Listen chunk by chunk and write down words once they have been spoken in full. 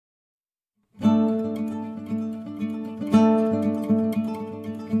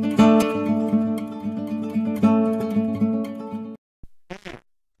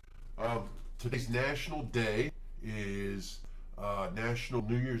national day is National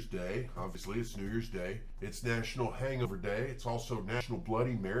New Year's Day. Obviously, it's New Year's Day. It's National Hangover Day. It's also National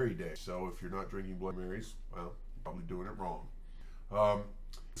Bloody Mary Day. So if you're not drinking Bloody Marys, well, you're probably doing it wrong.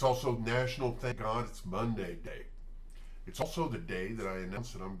 It's also National Thank God It's Monday Day. It's also the day that I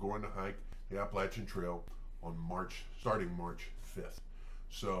announced that I'm going to hike the Appalachian Trail on starting March 5th.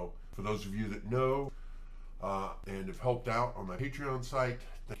 So for those of you that know and have helped out on my Patreon site,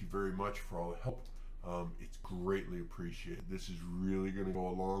 thank you very much for all the help. It's greatly appreciated. This is really going to go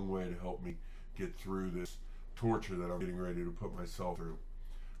a long way to help me get through this torture that I'm getting ready to put myself through.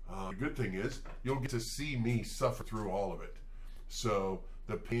 The good thing is you'll get to see me suffer through all of it. So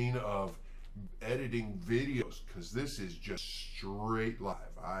the pain of editing videos, because this is just straight live.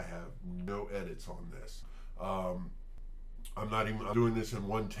 I have no edits on this. I'm doing this in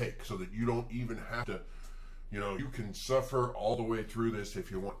one take so that you don't even have to, you can suffer all the way through this if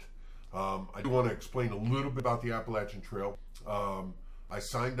you want. I do want to explain a little bit about the Appalachian Trail. I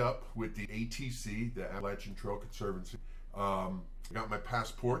signed up with the ATC, the Appalachian Trail Conservancy. Got my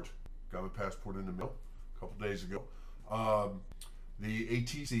passport in the mail a couple days ago. The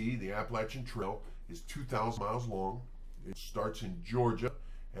ATC, the Appalachian Trail, is 2,000 miles long. It starts in Georgia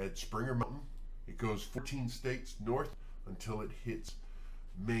at Springer Mountain. It goes 14 states north until it hits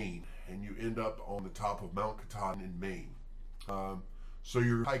Maine, and you end up on the top of Mount Katahdin in Maine. So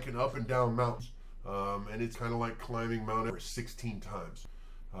you're hiking up and down mountains, and it's kind of like climbing Mount Everest 16 times,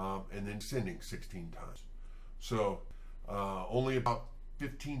 and then descending 16 times. So only about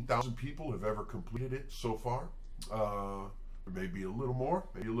 15,000 people have ever completed it so far. There may be a little more,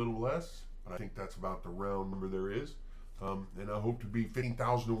 maybe a little less, but I think that's about the round number there is. And I hope to be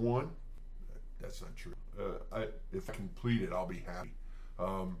 15,001. That's not true. If I complete it, I'll be happy.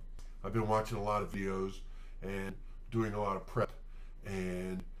 I've been watching a lot of videos and doing a lot of prep,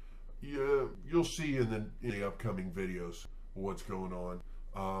 and you'll see in the upcoming videos what's going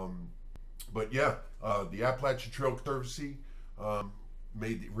on. But yeah, the Appalachian Trail Conservancy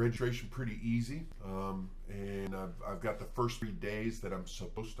made the registration pretty easy, and I've got the first 3 days that I'm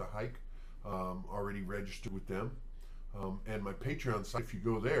supposed to hike already registered with them. And my Patreon site, if you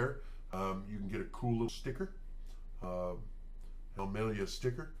go there, you can get a cool little sticker. I'll mail you a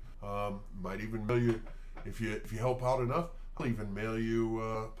sticker. Might even mail you, if you help out enough, I'll even mail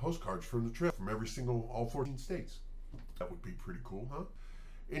you postcards from the trail from all 14 states. That would be pretty cool, huh?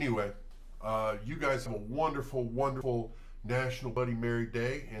 Anyway, you guys have a wonderful, wonderful National Bloody Mary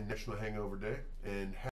Day and National Hangover Day, and